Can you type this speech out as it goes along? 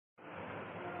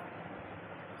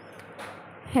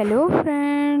Hello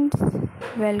friends,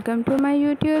 welcome to my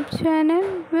YouTube channel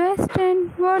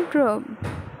Western Wardrobe.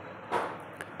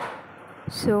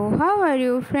 So how are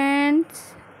you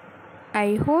friends?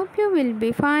 I hope you will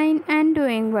be fine and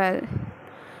doing well.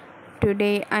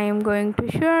 Today I am going to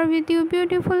share with you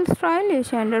beautiful,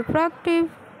 stylish and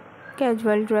attractive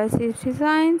casual dresses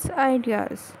designs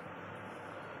ideas.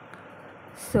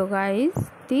 So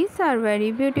guys, these are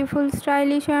very beautiful,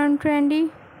 stylish and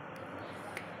trendy.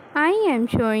 I am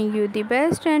showing you the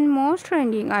best and most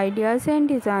trending ideas and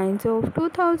designs of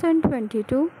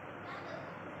 2022.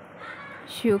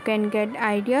 You can get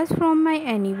ideas from my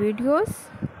any videos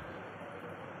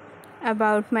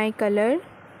about my color,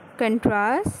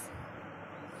 contrast,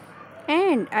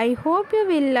 and I hope you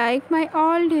will like my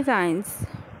all designs.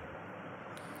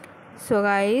 So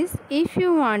guys, if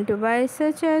you want to buy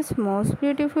such as most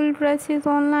beautiful dresses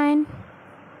online,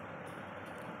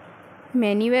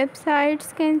 many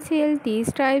websites can sell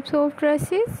these types of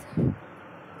dresses.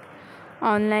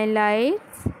 Online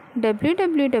lights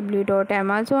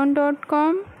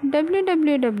www.amazon.com,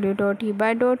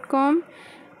 www.ebay.com,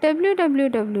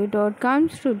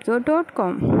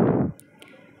 www.camstudio.com.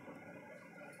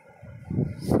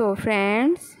 So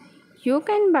friends, you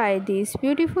can buy these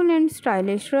beautiful and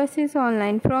stylish dresses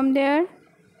online from there.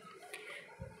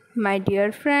 My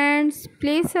dear friends,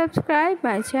 please subscribe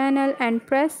my channel and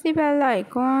press the bell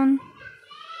icon.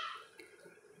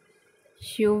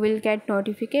 You will get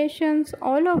notifications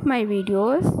all of my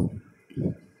videos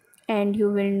and you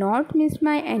will not miss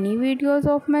my any videos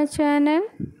of my channel.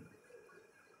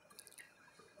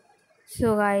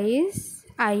 So guys,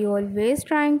 I always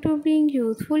trying to bring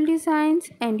useful designs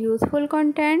and useful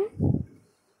content.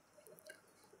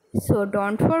 So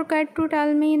don't forget to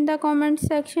tell me in the comment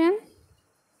section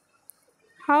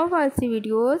how was the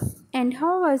videos and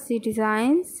how was the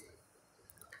designs.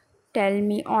 Tell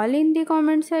me all in the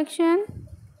comment section.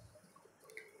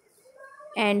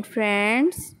 And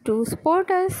friends, do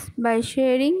support us by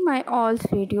sharing my all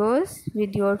videos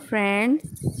with your friends,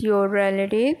 your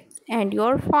relatives and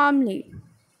your family.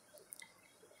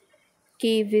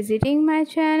 Keep visiting my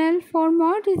channel for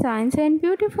more designs and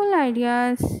beautiful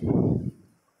ideas.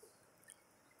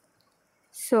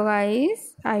 So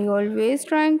guys, I always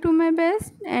trying to my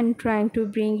best and trying to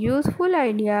bring useful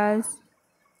ideas.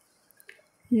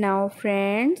 Now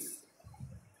friends,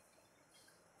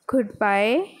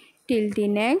 goodbye till the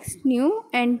next new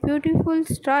and beautiful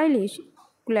stylish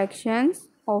collections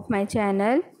of my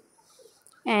channel,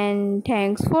 and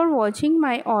thanks for watching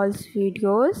my all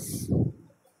videos.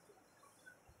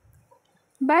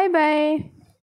 Bye bye.